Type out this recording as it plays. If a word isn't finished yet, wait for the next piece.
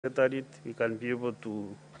Secretariat, we can be able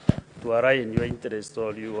to array in your interest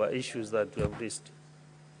or your issues that you have raised.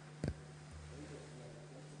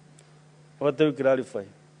 What do you clarify?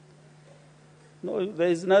 No, there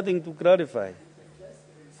is nothing to clarify.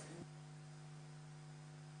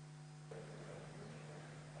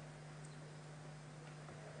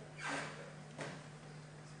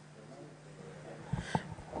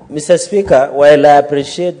 Mr. Speaker, while I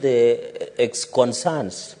appreciate the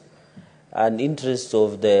concerns and interests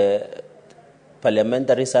of the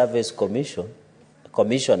Parliamentary Service Commissioner,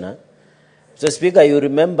 Mr. Speaker, you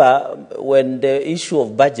remember when the issue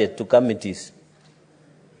of budget to committees,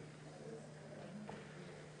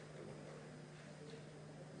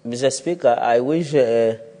 Mr. Speaker, I wish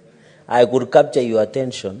I could capture your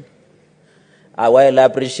attention. While I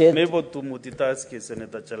appreciate, able to multitask,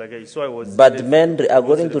 Senator Chelagei. So I was. But men,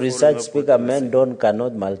 according to research, Speaker, men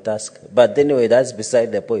cannot multitask. But anyway, that's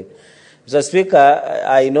beside the point. Mr. Speaker,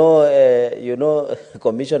 I know,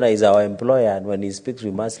 Commissioner is our employer, and when he speaks,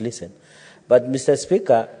 we must listen. But Mr.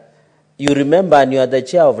 Speaker, you remember, and you are the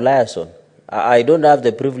chair of Liaison. I don't have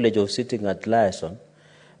the privilege of sitting at Liaison,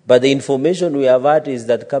 but the information we have had is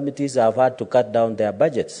that committees have had to cut down their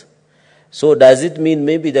budgets. So does it mean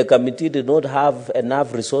maybe the committee did not have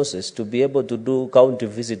enough resources to be able to do county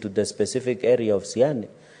visit to the specific area of Siani?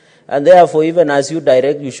 And therefore, even as you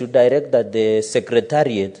direct, you should direct that the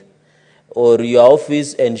secretariat or your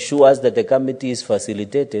office ensures that the committee is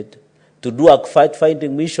facilitated to do a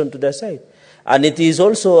fact-finding mission to the site. And it is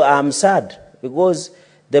also, I'm sad, because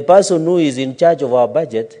the person who is in charge of our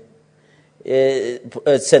budget,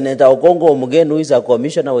 Senator Okongo Omugen, who is a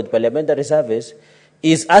commissioner with Parliamentary Service,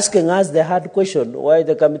 is asking us the hard question why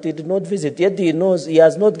the committee did not visit. Yet he knows he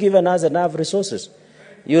has not given us enough resources.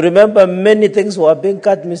 You remember many things were being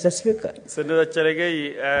cut, Mr. Speaker. Senator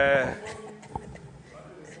Chelagei,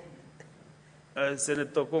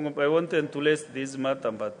 Senator Okongo, I wanted to list this matter,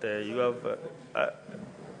 but you have